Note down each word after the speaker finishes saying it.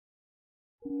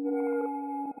Trail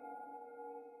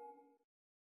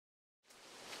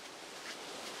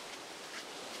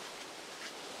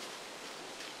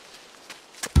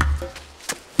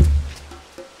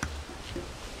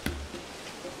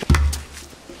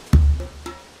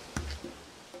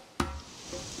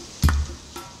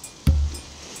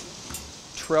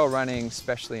running,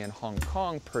 especially in Hong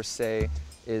Kong per se,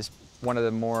 is one of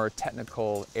the more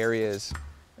technical areas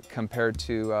compared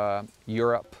to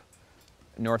Europe,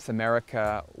 North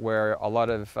America, where a lot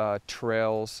of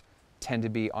trails tend to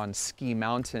be on ski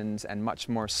mountains and much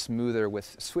more smoother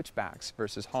with switchbacks,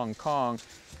 versus Hong Kong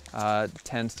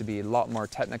tends to be a lot more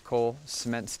technical,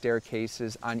 cement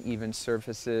staircases, uneven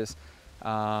surfaces,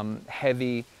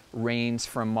 heavy rains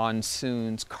from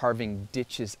monsoons carving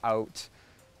ditches out,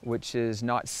 which is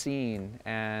not seen.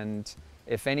 And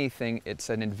if anything, it's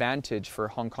an advantage for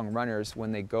Hong Kong runners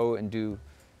when they go and do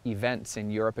events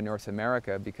in Europe and North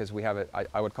America, because we have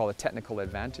I would call a technical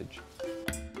advantage.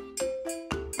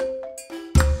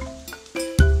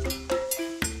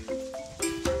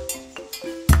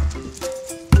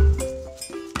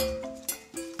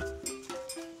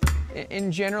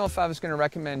 In general, if I was going to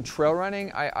recommend trail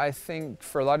running, I think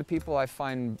for a lot of people, I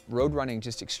find road running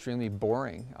just extremely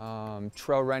boring.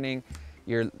 Trail running,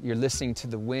 you're listening to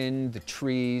the wind, the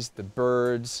trees, the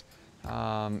birds.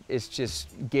 It's just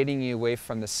getting you away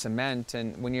from the cement.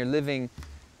 And when you're living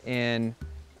in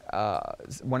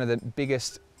one of the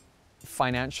biggest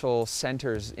financial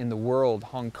centers in the world,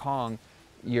 Hong Kong,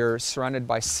 you're surrounded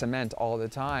by cement all the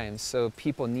time. So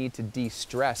people need to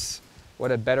de-stress.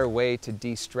 What a better way to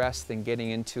de-stress than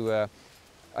getting into a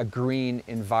green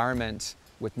environment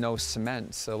with no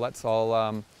cement. So let's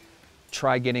all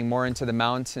try getting more into the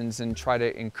mountains and try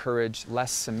to encourage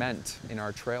less cement in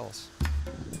our trails.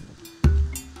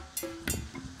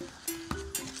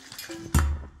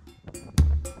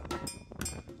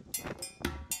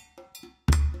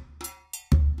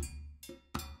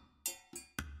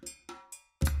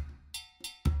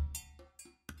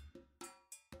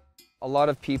 A lot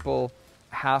of people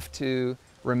have to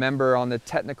remember on the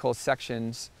technical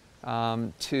sections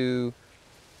to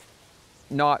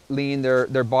not lean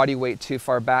their body weight too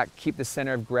far back, keep the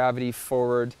center of gravity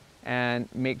forward, and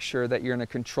make sure that you're in a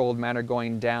controlled manner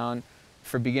going down.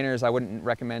 For beginners, I wouldn't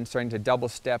recommend starting to double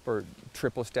step or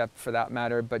triple step for that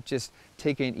matter, but just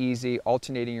taking it easy,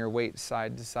 alternating your weight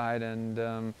side to side,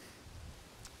 and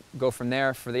go from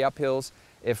there. For the uphills,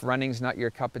 if running's not your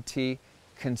cup of tea,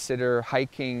 consider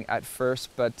hiking at first,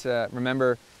 but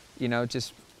remember,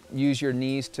 just use your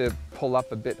knees to pull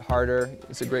up a bit harder.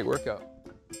 It's a great workout.